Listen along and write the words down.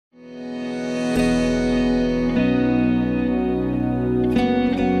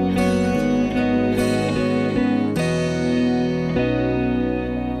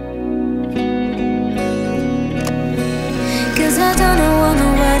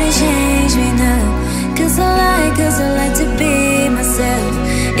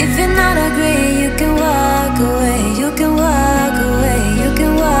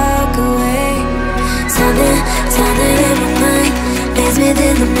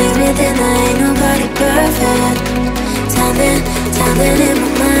then the makes me think that ain't nobody perfect. Something in my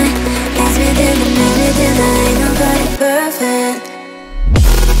mind makes me think that ain't nobody perfect.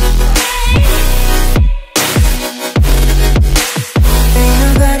 Ain't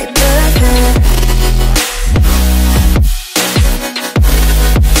nobody perfect.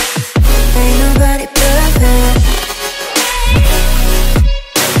 Ain't nobody perfect.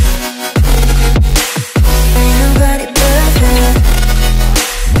 Ain't nobody perfect.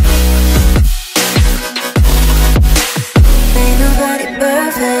 Ain't nobody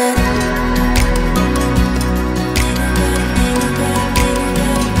perfect.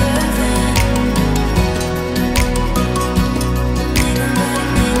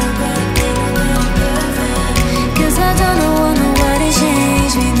 Cause I don't want nobody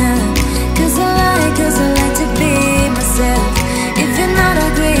change me now. Cause I like to be myself. If you're not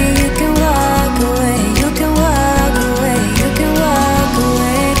agree, you can walk away. You can walk away. You can walk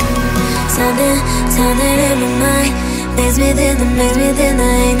away. Something in my mind makes me think that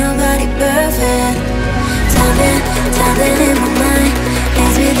ain't nobody perfect. Something in my mind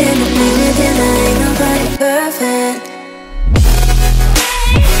makes me think that ain't nobody perfect.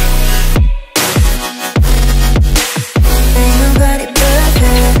 Ain't nobody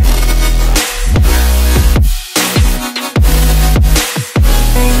perfect.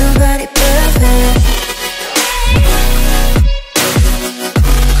 Ain't nobody perfect.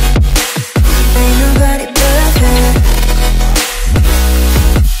 Ain't nobody perfect.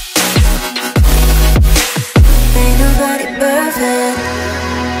 Ain't nobody perfect.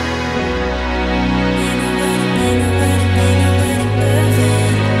 Ain't nobody perfect.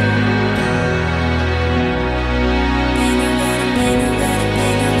 Ain't nobody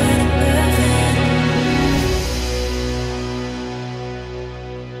perfect.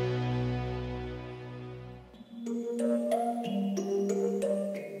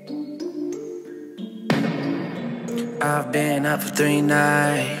 I've been up for 3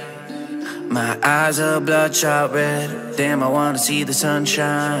 nights. My eyes are bloodshot red. Damn, I wanna see the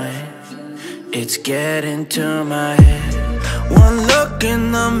sunshine. It's getting to my head. One look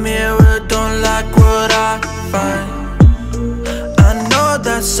in the mirror, don't like what I find. I know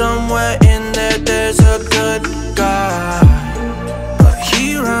that somewhere in there there's a good guy, but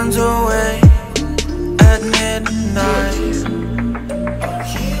he runs away at midnight.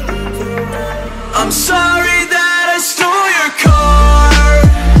 I'm sorry that I stole your car.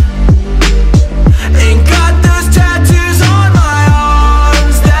 Ain't got those tattoos on my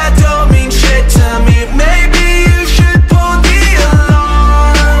arms that don't mean shit to me. Maybe you should pull the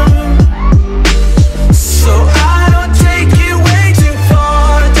alarm, so I don't take it way too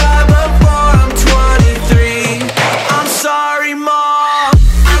far. Die before I'm 23. I'm sorry, Mom.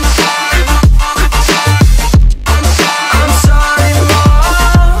 I'm sorry, Mom. I'm sorry, Mom.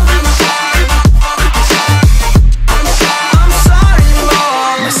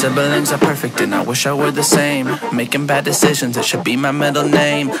 My siblings are perfect and I wish I were the same. Making bad decisions, it should be my middle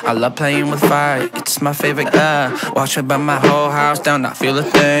name. I love playing with fire, it's my favorite. Watch me burn my whole house down, not feel a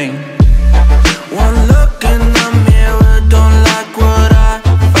thing. One look in the mirror, don't like what I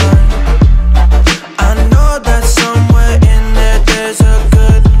find. I know that somewhere in there there's a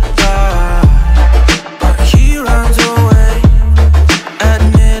good guy, but he runs away at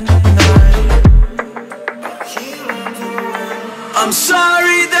midnight. I'm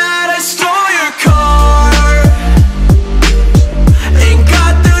sorry that I stole your car. Ain't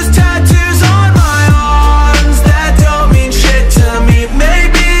got those tattoos on my arms that don't mean shit to me.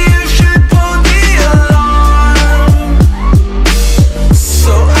 Maybe you should pull the alarm,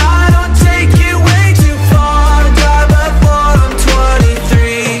 so I don't take it way too far. Die before I'm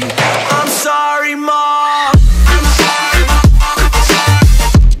 23. I'm sorry, Mom. I'm sorry, Mom.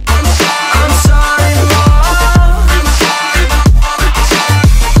 I'm sorry, Mom.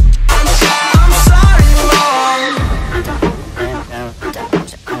 I'm sorry, Mom.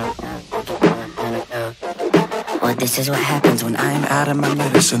 Well, this is what happens when I'm out of my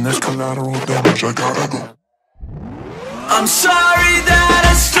Medicine, there's collateral damage, I gotta go. I'm sorry that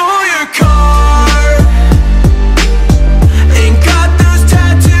I stole your car. Ain't got those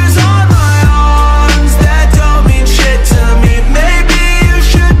tattoos on my arms that don't mean shit to me. Maybe you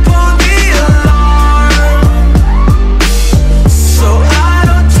should pull the alarm, so I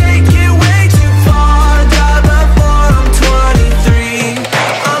don't take it way too far. Die before I'm 23.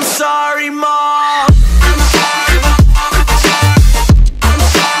 I'm sorry, Mom. I'm sorry, Mom.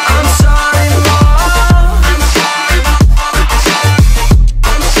 I'm sorry, Mom.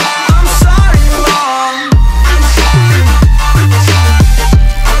 I'm sorry, Mom.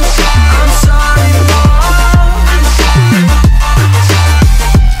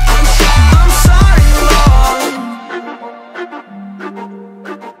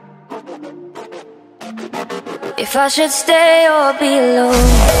 if I should stay or be alone.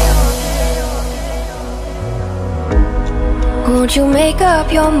 Won't you make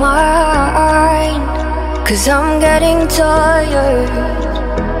up your mind? 'Cause I'm getting tired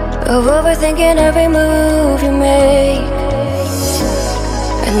of overthinking every move you make.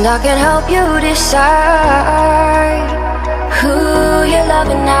 And I can help you decide who you're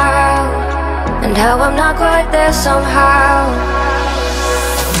loving now, and how I'm not quite there somehow.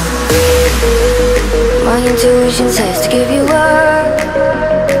 My intuition says to give you up,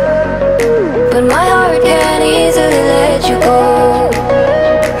 but my heart can't easily let you go.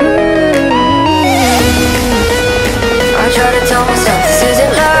 I try to tell myself this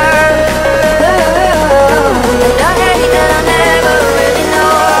isn't love, and I hate that I never really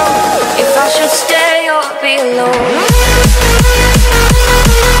know if I should stay or be alone.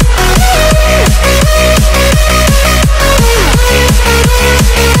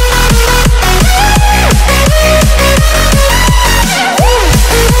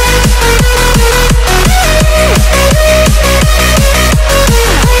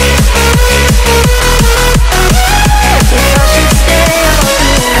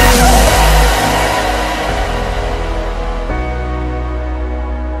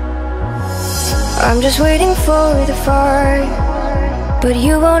 I'm just waiting for the fire, but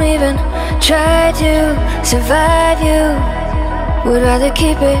you won't even try to survive. You would rather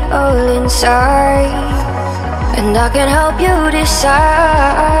keep it all inside, and I can help you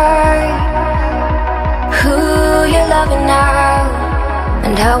decide who you're loving now,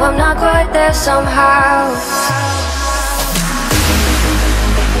 and how I'm not quite there somehow.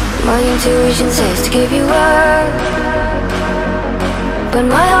 My intuition says to give you up, but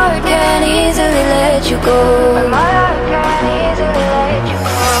my heart can't easily let you go.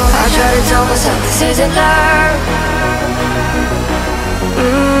 I try to tell myself this isn't love,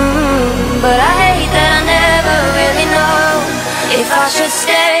 but I hate that I never really know if I should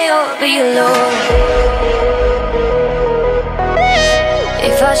stay or be alone.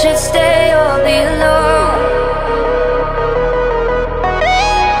 If I should stay or be alone.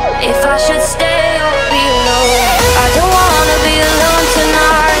 If I should stay or be alone. I don't wanna be alone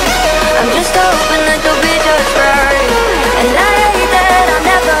tonight. I'm just hoping that you'll be just right. And I hate that I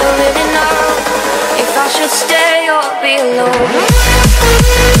never really know if I should stay or be alone.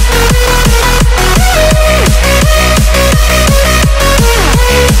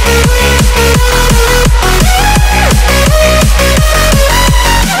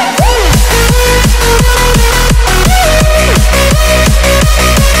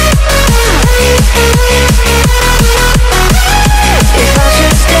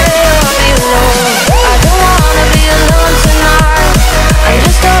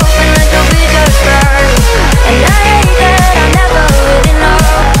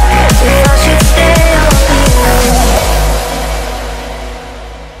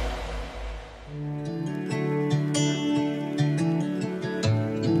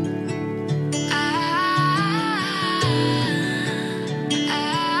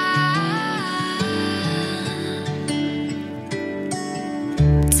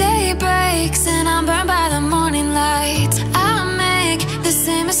 And I'm burned by the morning light. I make the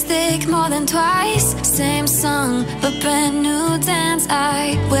same mistake more than twice. Same song, but brand new dance.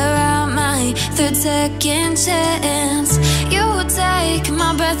 I wear out my third second chance. You take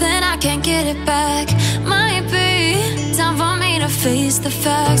my breath and I can't get it back. Might be time for me to face the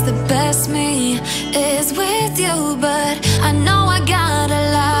facts. The best me is with you, but I know I got a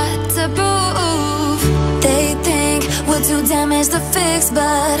lot to prove. They think we're too damaged to fix,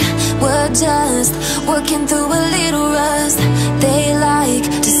 but we're just working through a little rust. They like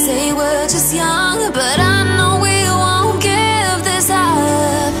to say we're just young, but I know we won't give this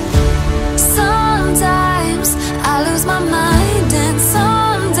up. Sometimes I lose my mind, and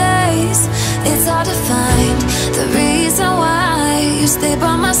some days it's hard to find the reason why you stay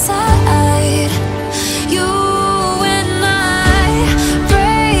by my side. You and I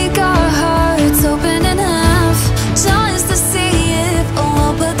break our hearts open in half, just to see if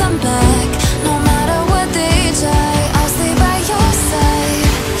we'll put them back. No matter what they try, I'll stay by your side.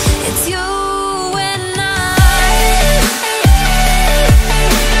 It's you and I.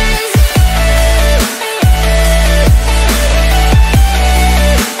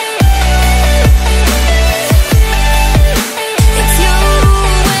 It's you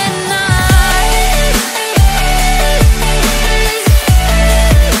and I.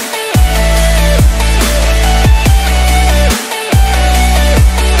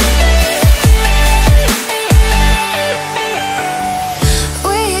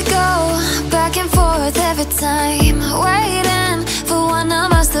 We go back and forth every time, waiting for one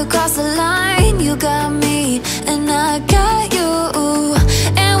of us to cross the line. You got me and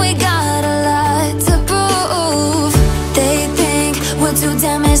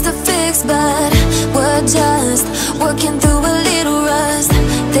time is to fix, but we're just working through a little rust.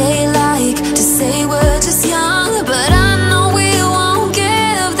 They like to say we're just young, but I know we won't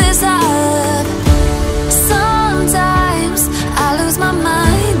give this up. Sometimes I lose my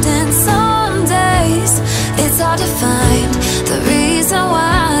mind, and some days it's hard to find the reason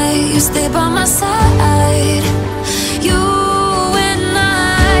why you stay by my side. You and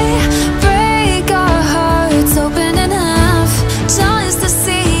I break our hearts open enough just to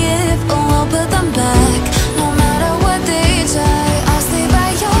see if we'll put them back. No matter what they try, I'll stay by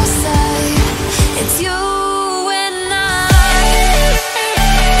your side. It's you and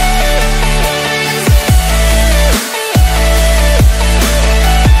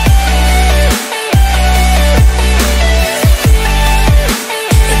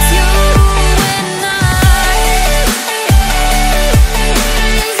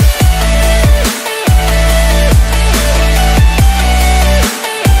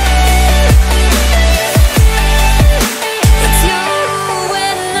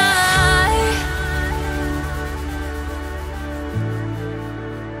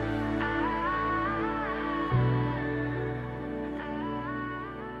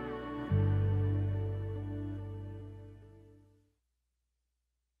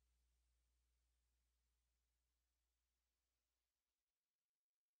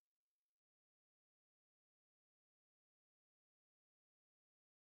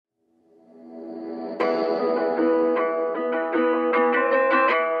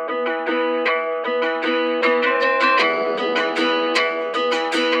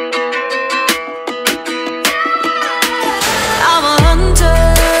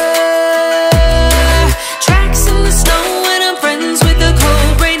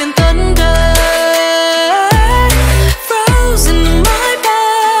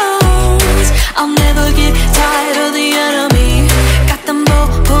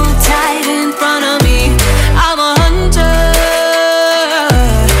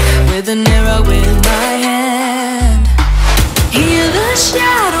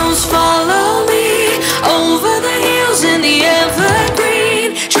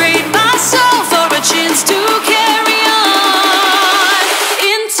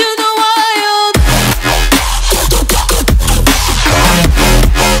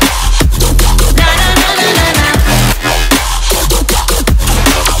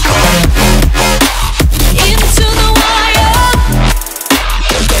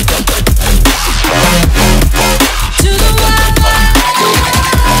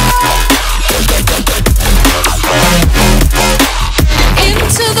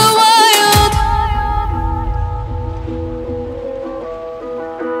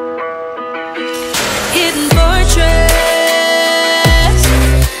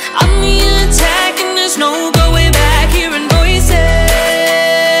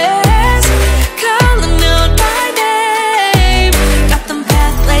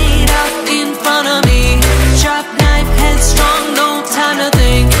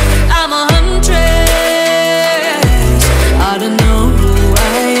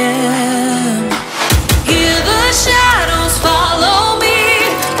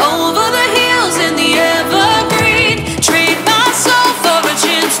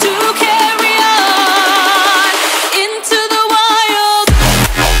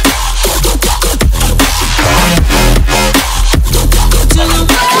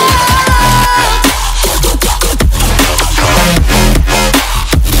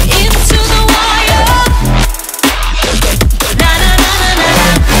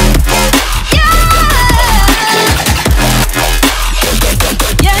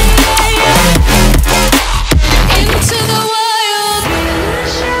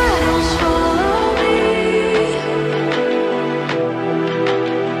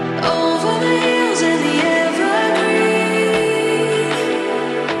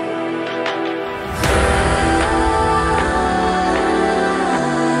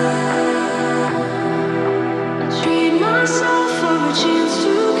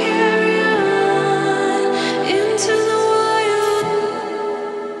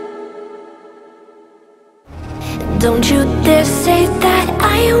Don't you dare say that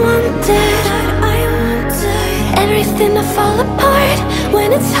I wanted everything to fall apart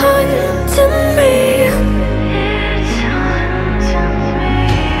when it's haunting me.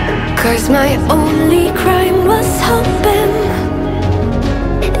 'Cause my only crime was hoping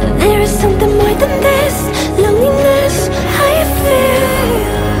there is something more than this loneliness I feel.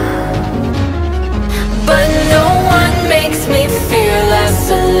 But no one makes me feel less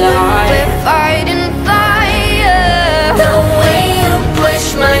alive. We're fighting fire. The way you push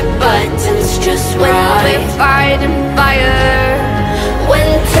my buttons just right. We're fighting fire. When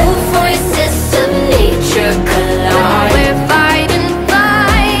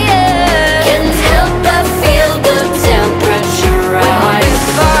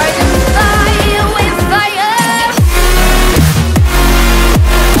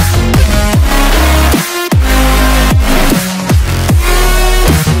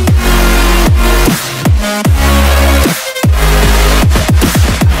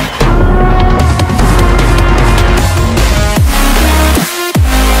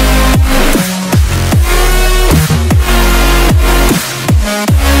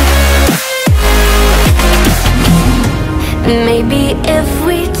Maybe if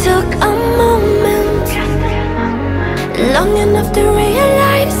we took a moment long enough to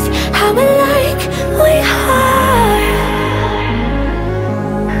realize how alike we are,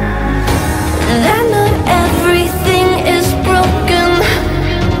 that not everything is broken,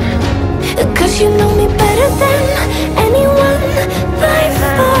 'cause you know me better than anyone by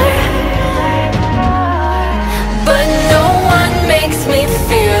far. But no one makes me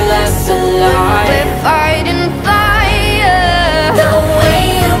feel less alive. We're fighting fire. The way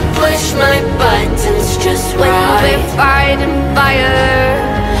you push my buttons just right. We're fighting fire.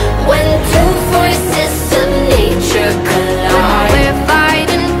 When two forces of nature collide. We're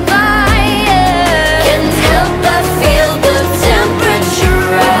fighting fire. Can't help but feel the temperature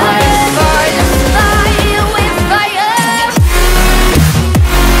rise. We're fighting fire. We're fire.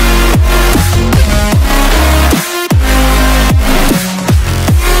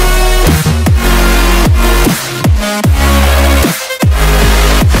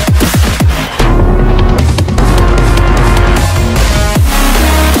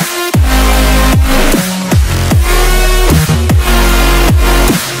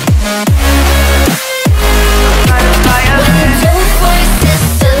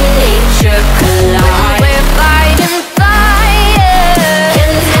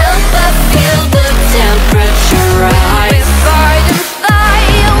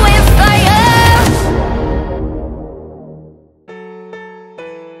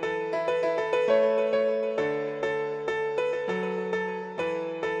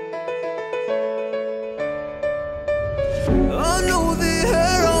 I know the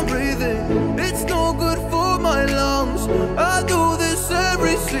air I'm breathing, it's no good for my lungs. I do this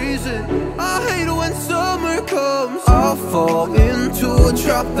every season, I hate when summer comes. I fall into a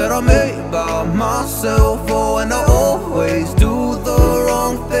trap that I made by myself. Oh, and I always do the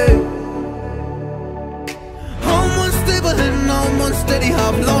wrong thing. I'm unstable and I'm unsteady,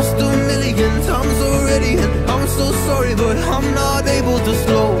 I've lost a million times already. And I'm so sorry, but I'm not able to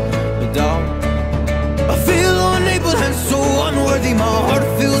slow down. I feel unable and so unworthy, my heart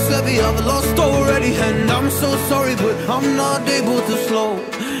feels heavy, I've lost already. And I'm so sorry, but I'm not able to slow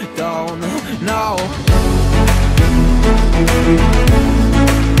down now.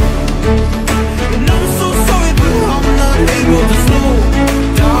 And I'm so sorry, but I'm not able to slow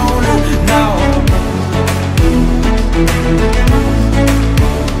down now.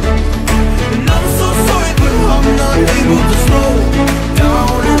 And I'm so sorry, but I'm not able to slow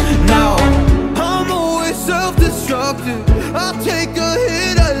down now. Self-destructive, I take a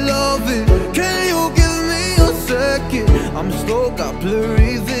hit, I love it. Can you give me a second? I'm slow, got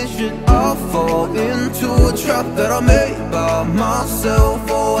blurry vision. I fall into a trap that I made by myself.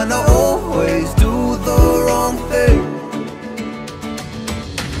 Oh, and I always do the wrong thing.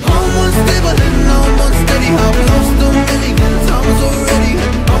 I'm unstable and I'm unsteady, I've lost a million times already.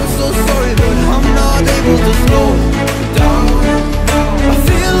 And I'm so sorry, but I'm not able to slow down. I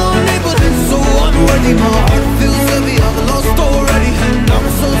feel unable and so unworthy, my heart feels heavy, I've lost already. And I'm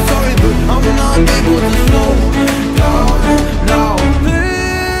so sorry, but I'm not able to slow down now.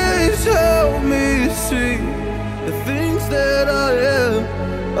 Please help me see the things that I am,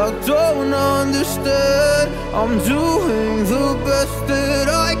 I don't understand. I'm doing the best that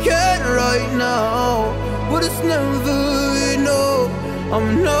I can right now, but it's never enough.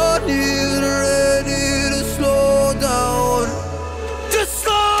 I'm not even ready to slow down. Just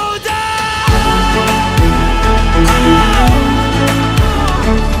slow down.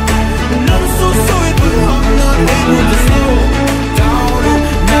 And I'm so sorry, but I'm not able to slow down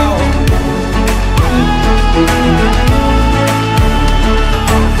now.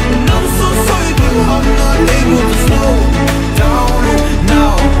 And I'm so sorry, but I'm not able to slow down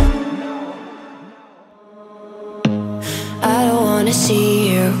now. I don't wanna see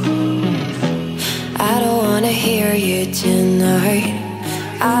you, I don't wanna hear you tonight.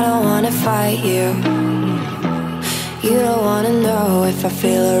 I don't wanna fight you, you don't wanna know if I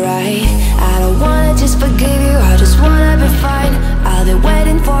feel alright. I don't wanna just forgive you, I just wanna be fine. I'll be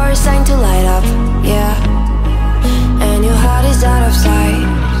waiting for a sign to light up, yeah. And your heart is out of sight,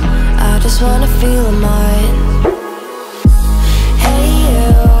 I just wanna feel mine. Hey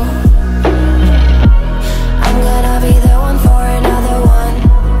you, I'm gonna be the one for another one.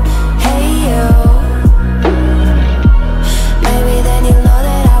 Hey you, maybe then you'll know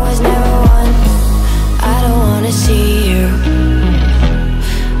that I was never one. I don't wanna see you,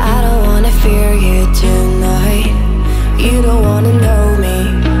 I don't wanna fear you tonight. You don't wanna know me,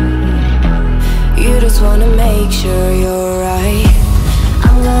 you just wanna make sure you're right.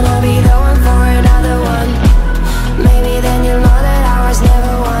 I'm gonna be the one for another one.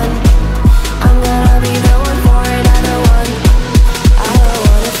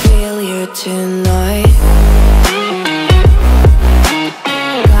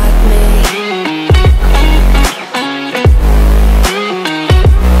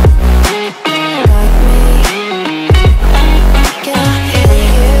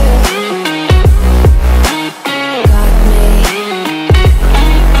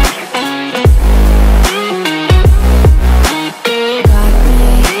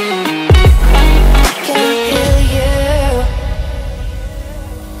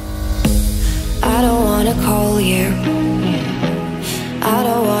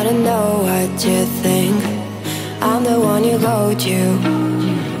 hold you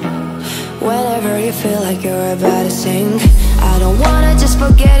whenever you feel like you're about to sink. I don't wanna just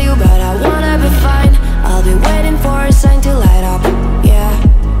forget you, but I wanna be fine. I'll be waiting for a sign to light up, yeah.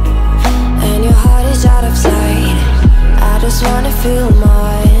 And your heart is out of sight, I just wanna feel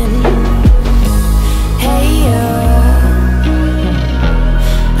mine. Hey you,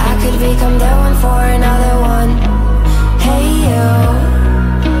 I could become the one for another one. Hey you,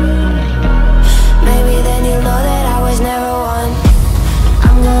 maybe then you'll know that I was never one.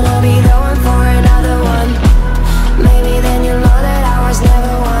 I'm gonna be the one for another one. Maybe then you'll know that I was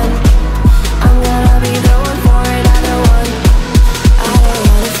never one. I'm gonna be the one for another one. I don't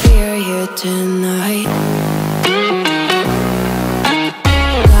wanna fear you tonight.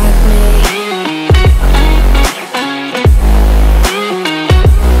 Got me. Got me.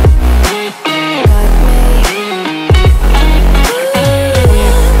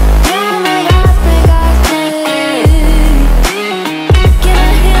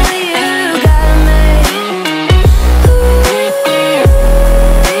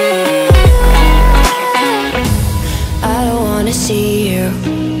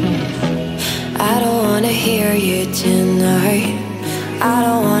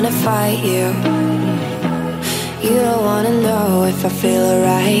 Fight you. You don't wanna know if I feel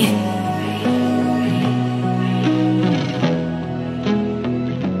alright.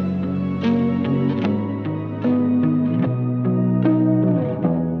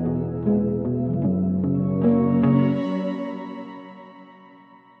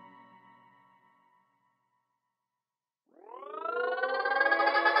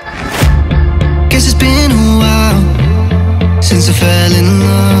 Guess it's been a while since I fell in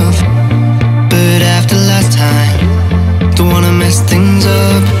love, but after last time, don't wanna mess things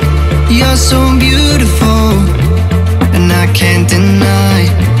up. You're so beautiful, and I can't deny.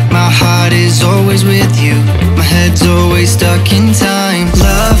 My heart is always with you, my head's always stuck in time.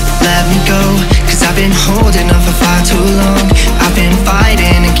 Love, let me go, cause I've been holding on for far too long. I've been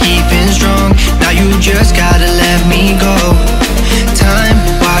fighting and keeping strong, now you just gotta let me go. Time,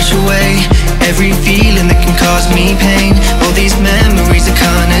 wash away every feeling that can cause me pain. All these memories I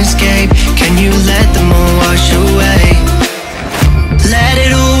can't escape, can you let them all wash away? Let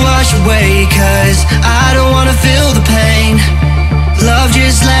it all wash away, cause I don't wanna feel the pain. Love,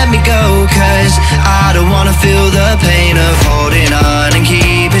 just let me go, cause I don't wanna feel the pain of holding on and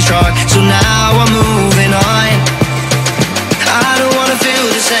keeping strong. So now I'm moving on, I don't wanna feel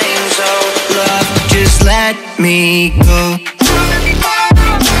the same. So love, just let me go.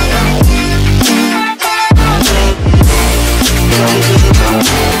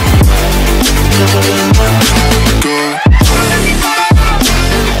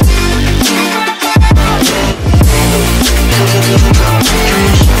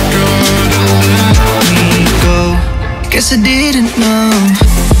 Guess I didn't know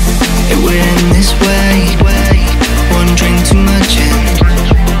it would end this way. One drink too much and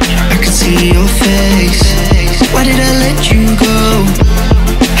I could see your face. Why did I let you go?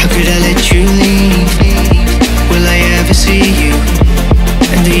 How could I let you leave? Will I ever see you?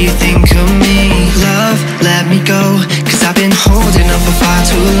 And do you think of me? Love, let me go, cause I've been holding up for far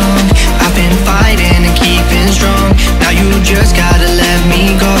too long. I've been fighting and keeping strong, now you just gotta let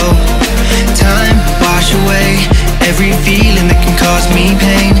me go. Time, wash away every feeling that can cause me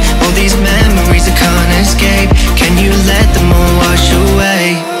pain. All these memories I can't escape, can you let them all wash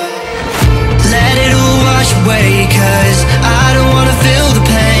away? Let it all wash away, cause I don't wanna feel the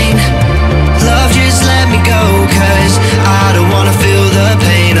pain. Love, just let me go, cause I don't wanna feel the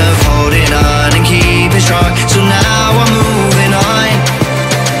pain of holding on and keeping strong. So now I'm moving on,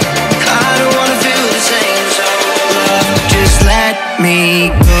 I don't wanna feel the same. So love, just let me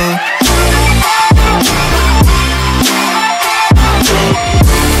go.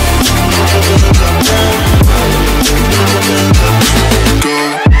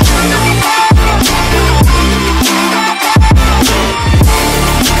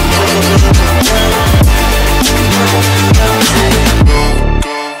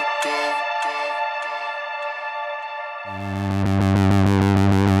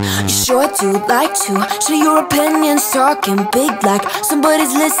 Sure do like to share your opinions, talking big like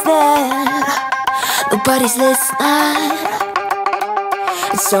somebody's listening. Nobody's listening.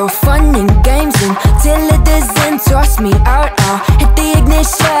 It's so fun and games until it doesn't toss me out. I'll hit the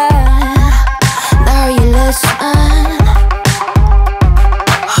ignition. Now you listen.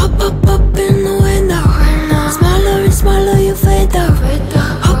 Hop up in the window. Smaller and smaller you fade out.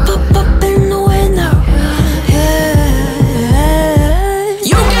 Hop up in the window.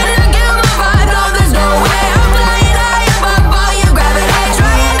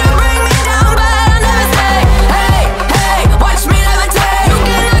 Watch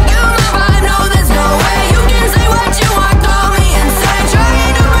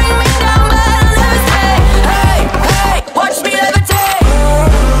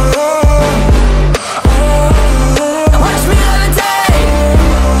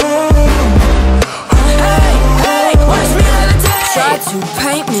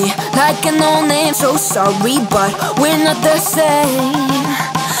saying so sorry, but we're not the same.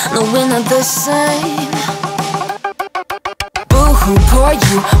 No, we're not the same. Boo-hoo, poor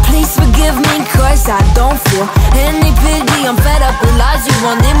you, please forgive me, cause I don't feel any pity. I'm fed up with lies, you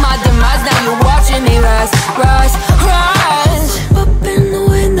wanted my demise. Now you're watching me rise, rise, rise. Up in the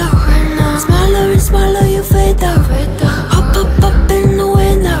window, smaller and smaller you fade out. Up, up, up in the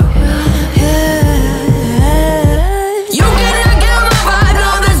window, yeah. You cannot get my vibe, no,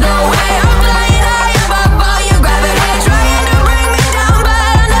 there's no way. I'm flying high above all your gravity, trying to bring me down, but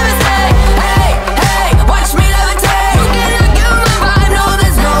I'll never stay. Hey, hey, watch me levitate. You cannot get my vibe, no,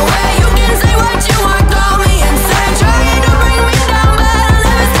 there's no way. You can say what you want, call me insane, trying to bring me down, but I'll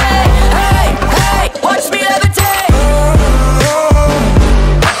never stay. Hey, hey, watch me levitate.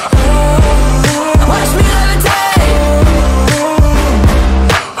 Watch me levitate.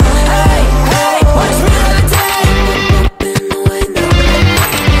 Hey, hey, watch me levitate. Up in the window.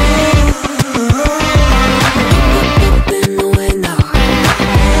 Up in the window.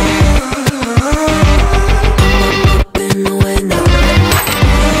 Up in the window.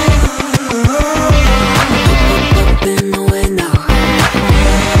 Up in the window.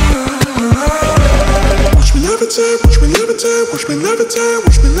 Watch me levitate, watch me levitate, watch me levitate,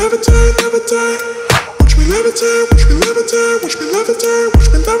 watch me levitate, levitate. Watch me levitate, watch me levitate, watch me levitate, watch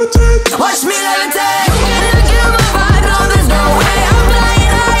me levitate. Watch me levitate. You cannot get my vibe, no, there's no way. I'm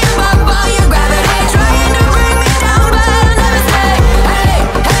flying high above all your gravity, trying to bring me down, but I'll never stay. Hey,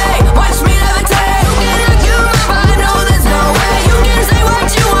 hey, watch me levitate. You cannot get my vibe, no, there's no way. You can say what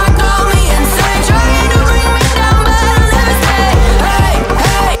you want, call me insane, trying to bring me down, but I'll never stay. Hey,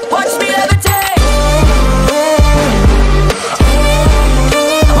 hey, watch me levitate.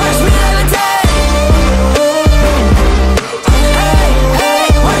 Watch me levitate. Hey, hey,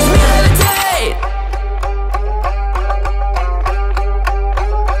 watch me levitate.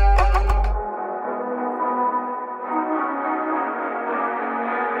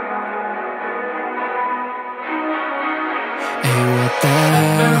 Hey, what the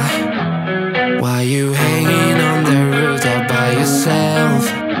hell? Why you hanging on the roof all by yourself?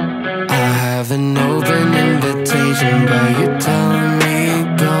 I have an open invitation, but you're telling me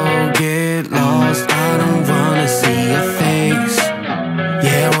go get lost. I don't wanna see your face.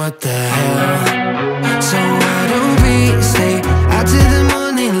 Yeah, what the hell? So why don't we stay out to the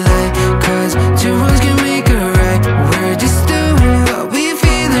morning light? Cause two wrongs can make a right. We're just doing what we're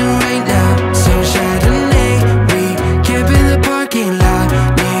feeling right now. So Chardonnay, we camp in the parking lot.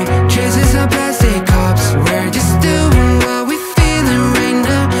 Need traces of plastic cups. We're just doing what we're feeling right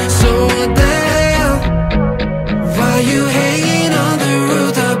now. So what the hell? Why you hanging on the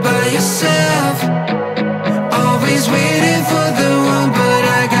roof all by yourself? Always waiting for the one, but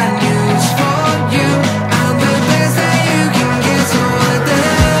I got news for you. I'm the best that you can get. So what the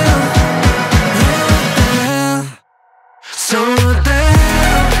hell? Yeah, what the hell? So what the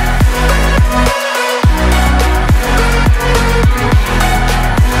hell?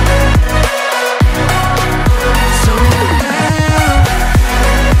 So what the hell?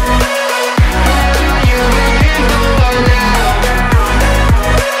 You waiting for what now?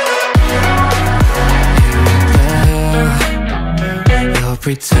 You're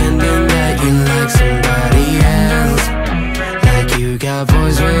pretending that you like somebody else, like you got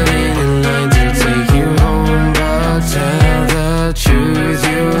boys with